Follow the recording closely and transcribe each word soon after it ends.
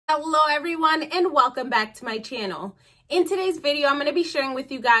Hello everyone and welcome back to my channel. In today's video, I'm going to be sharing with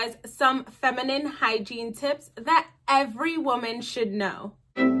you guys some feminine hygiene tips that every woman should know.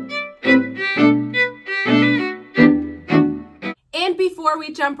 And before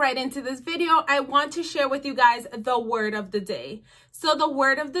we jump right into this video, I want to share with you guys the word of the day. So the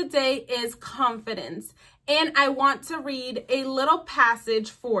word of the day is confidence. And I want to read a little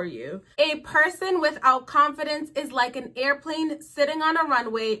passage for you. A person without confidence is like an airplane sitting on a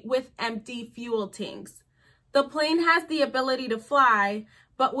runway with empty fuel tanks. The plane has the ability to fly,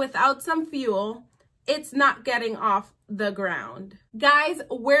 but without some fuel, it's not getting off the ground. Guys,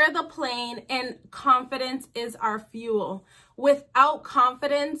 we're the plane and confidence is our fuel. Without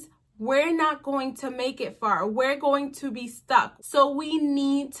confidence, we're not going to make it far. We're going to be stuck. So we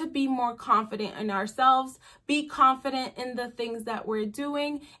need to be more confident in ourselves, be confident in the things that we're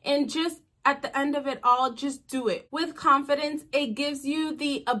doing, and just at the end of it all, just do it. With confidence, it gives you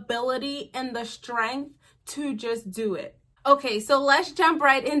the ability and the strength to just do it. Okay, so let's jump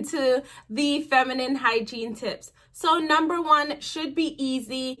right into the feminine hygiene tips. So number one should be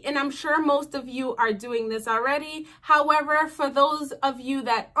easy, and I'm sure most of you are doing this already. However, for those of you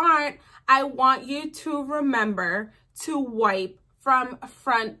that aren't, I want you to remember to wipe from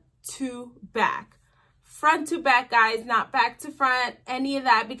front to back. Front to back, guys, not back to front, any of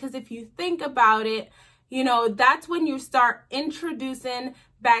that, because if you think about it, you know, that's when you start introducing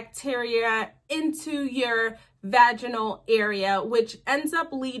bacteria into your vaginal area, which ends up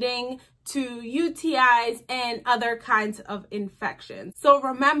leading to UTIs and other kinds of infections. So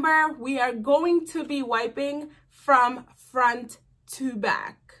remember, we are going to be wiping from front to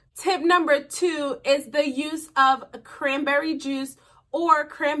back. Tip number two is the use of cranberry juice or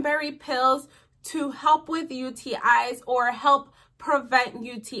cranberry pills to help with UTIs or help prevent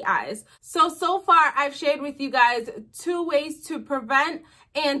UTIs. So far I've shared with you guys 2 ways to prevent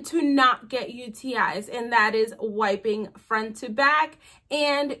and to not get UTIs, and that is wiping front to back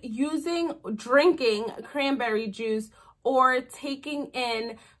and drinking cranberry juice or taking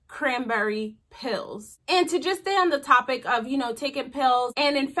in cranberry pills. And to just stay on the topic of, taking pills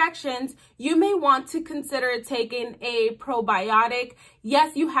and infections, you may want to consider taking a probiotic.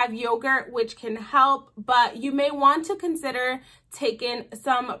 Yes, you have yogurt, which can help, but you may want to consider taking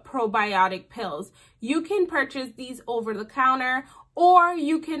some probiotic pills. You can purchase these over the counter, or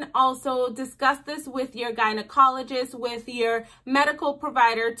you can also discuss this with your gynecologist, with your medical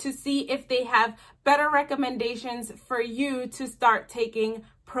provider to see if they have better recommendations for you to start taking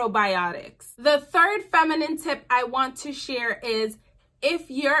probiotics. The third feminine tip I want to share is if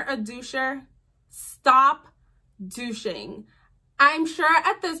you're a doucher, stop douching. I'm sure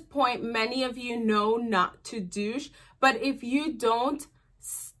at this point, many of you know not to douche, but if you don't,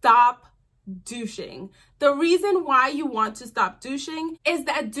 stop douching. The reason why you want to stop douching is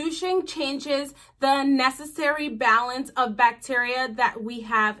that douching changes the necessary balance of bacteria that we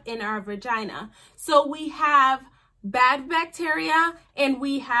have in our vagina. So we have bad bacteria and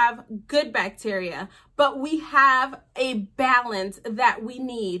we have good bacteria, but we have a balance that we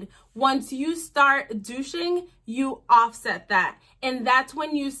need. Once you start douching, you offset that, and that's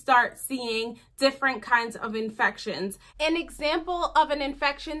when you start seeing different kinds of infections. An example of an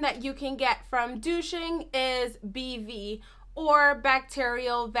infection that you can get from douching is BV, or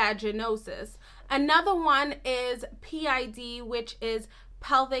bacterial vaginosis. Another one is PID, which is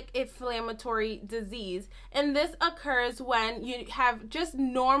pelvic inflammatory disease, and this occurs when you have just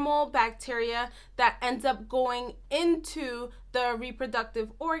normal bacteria that ends up going into the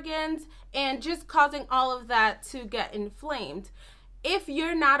reproductive organs and just causing all of that to get inflamed. If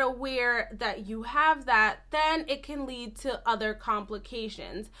you're not aware that you have that, then it can lead to other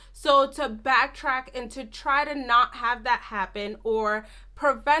complications. So to backtrack and to try to not have that happen or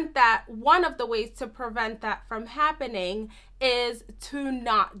prevent that, one of the ways to prevent that from happening is to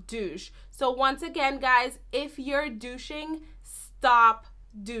not douche. So once again, guys, if you're douching, stop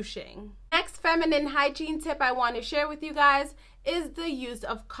douching. Next feminine hygiene tip I want to share with you guys is the use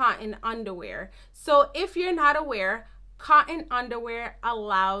of cotton underwear. So if you're not aware, cotton underwear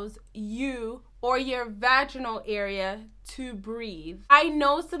allows you or your vaginal area to breathe. I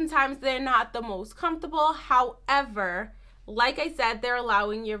know sometimes they're not the most comfortable, however, like I said, they're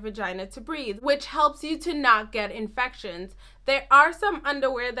allowing your vagina to breathe, which helps you to not get infections. There are some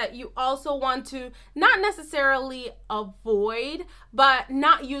underwear that you also want to not necessarily avoid, but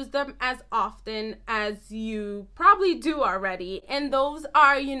not use them as often as you probably do already. And those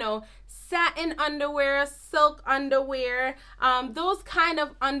are, satin underwear, silk underwear, those kind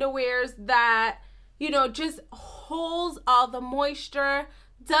of underwears that, just holds all the moisture,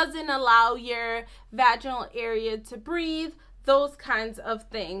 doesn't allow your vaginal area to breathe. those kinds of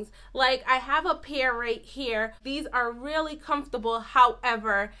things. Like I have a pair right here. These are really comfortable.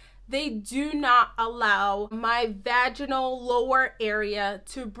 However, they do not allow my vaginal lower area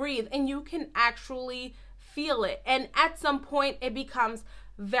to breathe, and you can actually feel it. And at some point it becomes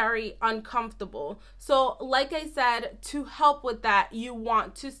very uncomfortable. So like I said, to help with that, you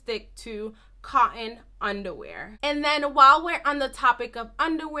want to stick to cotton underwear. And then while we're on the topic of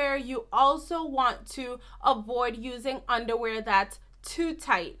underwear, you also want to avoid using underwear that's too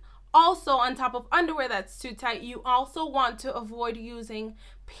tight. Also, on top of underwear that's too tight, you also want to avoid using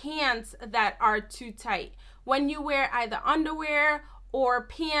pants that are too tight. When you wear either underwear or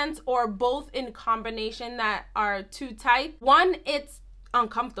pants or both in combination that are too tight, one, it's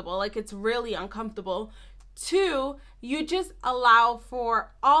uncomfortable, like it's really uncomfortable. Two, you just allow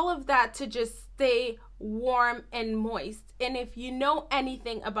for all of that to just stay warm and moist. And if you know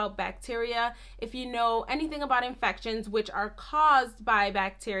anything about bacteria, if you know anything about infections which are caused by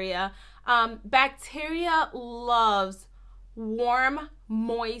bacteria, bacteria loves warm,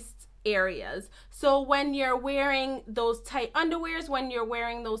 moist areas. So when you're wearing those tight underwears, when you're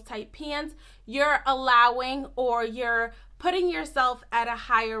wearing those tight pants, you're allowing or you're putting yourself at a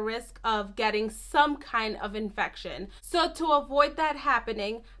higher risk of getting some kind of infection. So to avoid that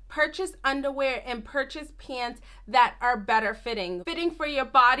happening, purchase underwear and purchase pants that are better fitting for your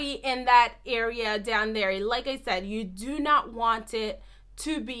body in that area down there. Like I said, you do not want it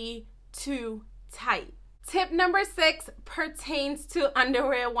to be too tight. Tip number 6 pertains to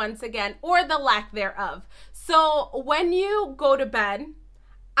underwear once again, or the lack thereof. So when you go to bed,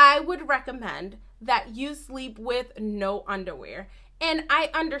 I would recommend that you sleep with no underwear. And I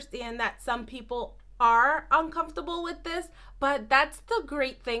understand that some people are uncomfortable with this, but that's the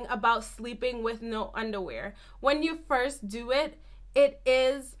great thing about sleeping with no underwear. When you first do it, it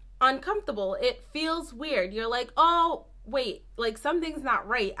is uncomfortable. It feels weird. You're like, oh, wait, like something's not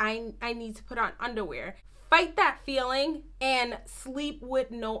right. I need to put on underwear. Fight that feeling and sleep with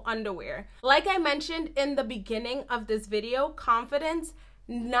no underwear. Like I mentioned in the beginning of this video, confidence,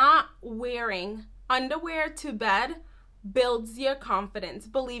 not wearing underwear to bed builds your confidence,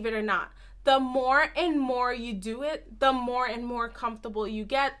 believe it or not. The more and more you do it, the more and more comfortable you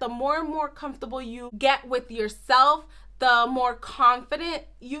get. The more and more comfortable you get with yourself, the more confident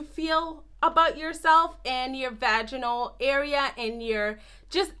you feel about yourself and your vaginal area and your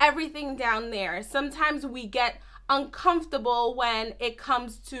just everything down there. Sometimes we get uncomfortable when it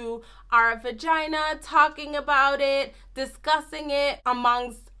comes to our vagina, talking about it, discussing it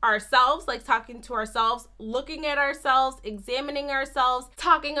amongst ourselves, like talking to ourselves, looking at ourselves, examining ourselves,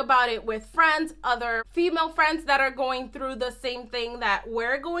 talking about it with friends, other female friends that are going through the same thing that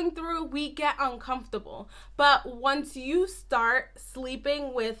we're going through. We get uncomfortable. But once you start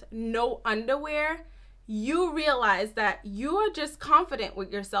sleeping with no underwear, you realize that you are just confident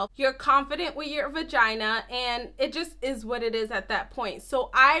with yourself. You're confident with your vagina, and it just is what it is at that point.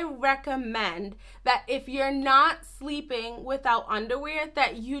 So I recommend that if you're not sleeping without underwear,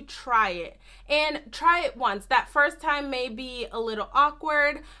 that you try it. And try it once. That first time may be a little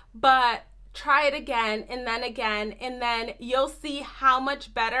awkward, but try it again, and then you'll see how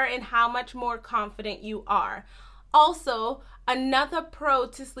much better and how much more confident you are. Also, another pro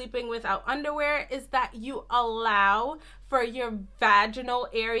to sleeping without underwear is that you allow for your vaginal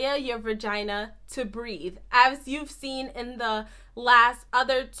area, your vagina, to breathe. As you've seen in the last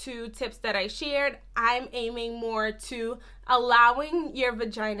other 2 tips that I shared, I'm aiming more to allowing your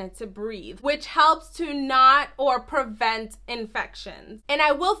vagina to breathe, which helps to not or prevent infections. And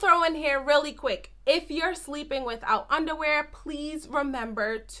I will throw in here really quick, if you're sleeping without underwear, please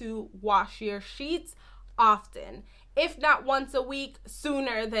remember to wash your sheets often. If not once a week,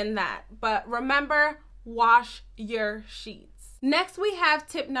 sooner than that. But remember, wash your sheets. Next, we have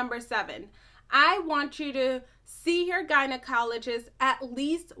tip number 7. I want you to see your gynecologist at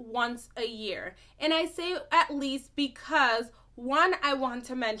least once a year. And I say at least because, one, I want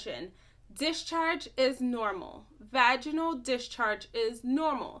to mention, discharge is normal. Vaginal discharge is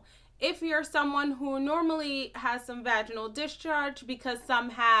normal. If you're someone who normally has some vaginal discharge, because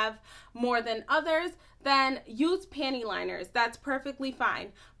some have more than others, then use panty liners. That's perfectly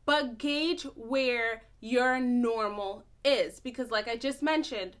fine. But gauge where your normal is, because like I just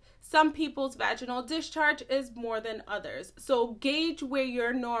mentioned, some people's vaginal discharge is more than others. So gauge where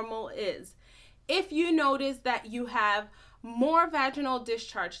your normal is. If you notice that you have more vaginal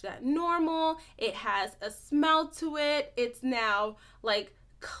discharge than normal, it has a smell to it, it's now like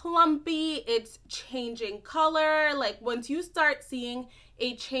clumpy, it's changing color, like once you start seeing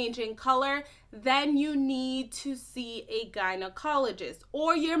a change in color, then you need to see a gynecologist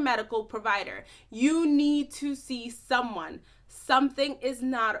or your medical provider. You need to see someone. Something is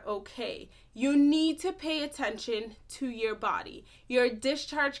not okay. You need to pay attention to your body. Your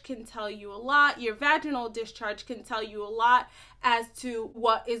discharge can tell you a lot. Your vaginal discharge can tell you a lot as to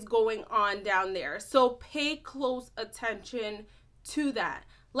what is going on down there. So pay close attention to that.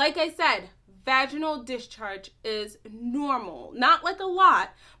 Like I said, vaginal discharge is normal. Not like a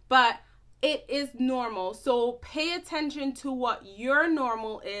lot, but it is normal. So pay attention to what your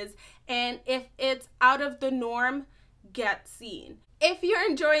normal is, and if it's out of the norm, get seen. If you're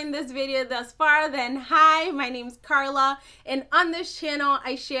enjoying this video thus far, then hi, my name's Carla, and on this channel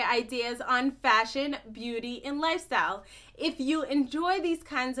I share ideas on fashion, beauty, and lifestyle. If you enjoy these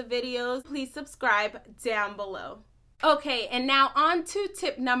kinds of videos, please subscribe down below. Okay, and now on to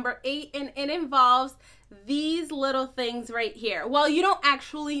tip number 8, and it involves these little things right here. Well, you don't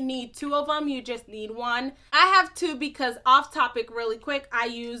actually need 2 of them, you just need 1. I have 2 because off topic really quick, I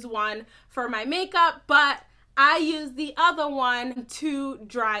use one for my makeup, but I use the other one to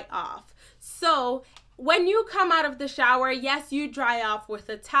dry off. So when you come out of the shower, yes, you dry off with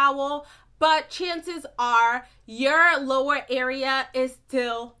a towel, but chances are your lower area is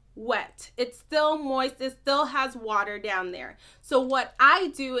still wet. It's still moist. It still has water down there. So what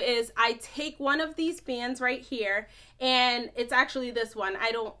I do is I take one of these fans right here, and it's actually this one.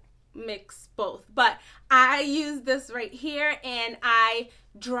 I don't mix both, but I use this right here and I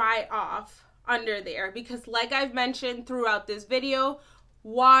dry off under there, because like I've mentioned throughout this video,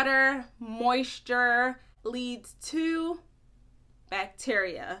 water, moisture leads to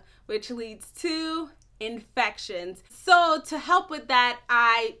bacteria, which leads to infections. So to help with that,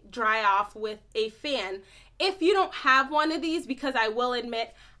 I dry off with a fan. If you don't have one of these, because I will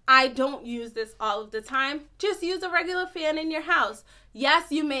admit I don't use this all of the time, just use a regular fan in your house.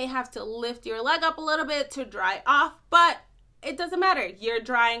 Yes, you may have to lift your leg up a little bit to dry off, but it doesn't matter. You're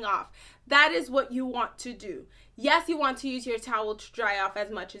drying off. That is what you want to do. Yes, you want to use your towel to dry off as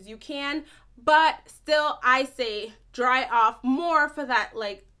much as you can, but still I say dry off more for that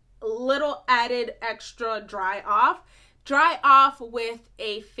like little added extra dry off. Dry off with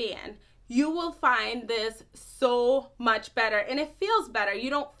a fan. You will find this so much better, and it feels better.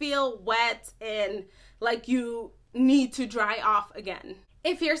 You don't feel wet and like you need to dry off again.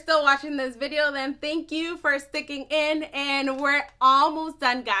 If you're still watching this video, then thank you for sticking in, and we're almost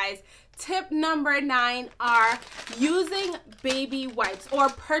done, guys. Tip number 9 are using baby wipes or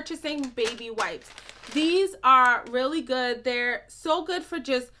purchasing baby wipes. These are really good. They're so good for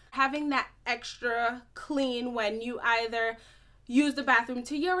just having that extra clean when you either use the bathroom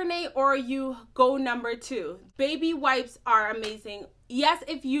to urinate or you go number 2. Baby wipes are amazing. Yes,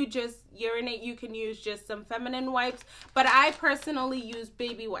 if you just urinate, you can use just some feminine wipes, but I personally use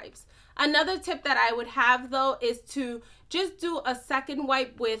baby wipes. Another tip that I would have though is to just do a second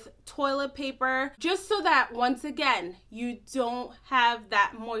wipe with toilet paper, just so that once again, you don't have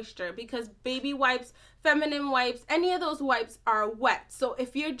that moisture, because baby wipes, feminine wipes, any of those wipes are wet. So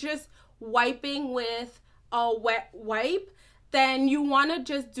if you're just wiping with a wet wipe, then you want to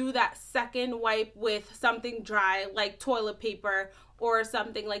just do that second wipe with something dry like toilet paper or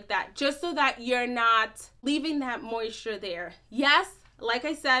something like that, just so that you're not leaving that moisture there. Yes, like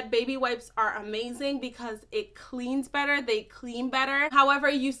I said, baby wipes are amazing because it cleans better, they clean better. However,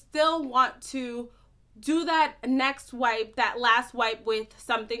 you still want to do that next wipe, that last wipe, with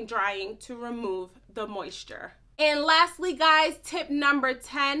something drying to remove the moisture. And lastly, guys, tip number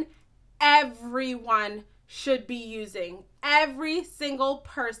 10, everyone should be using. Every single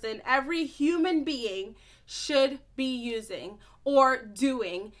person, every human being should be using or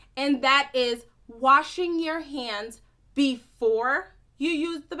doing, and that is washing your hands before you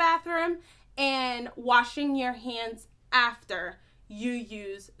use the bathroom and washing your hands after you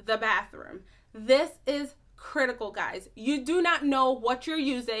use the bathroom. This is critical, guys. You do not know what you're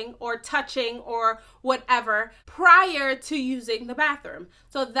using or touching or whatever prior to using the bathroom.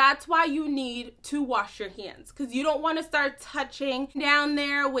 So that's why you need to wash your hands, because you don't want to start touching down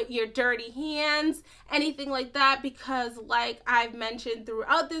there with your dirty hands, anything like that, because like I've mentioned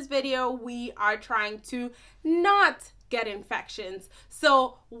throughout this video, we are trying to not get infections.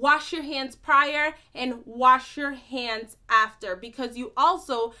 So wash your hands prior and wash your hands after, because you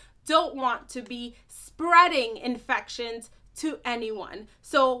also don't want to be spreading infections to anyone.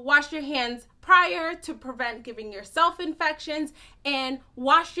 So wash your hands prior to prevent giving yourself infections, and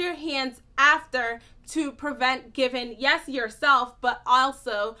wash your hands after to prevent giving, yes, yourself, but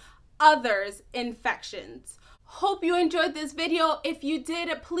also others infections. Hope you enjoyed this video. If you did,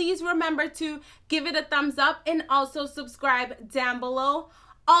 please remember to give it a thumbs up and also subscribe down below.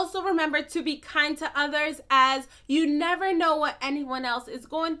 Also remember to be kind to others, as you never know what anyone else is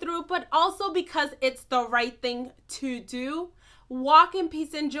going through, but also because it's the right thing to do. Walk in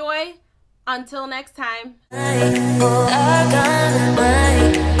peace and joy. Until next time.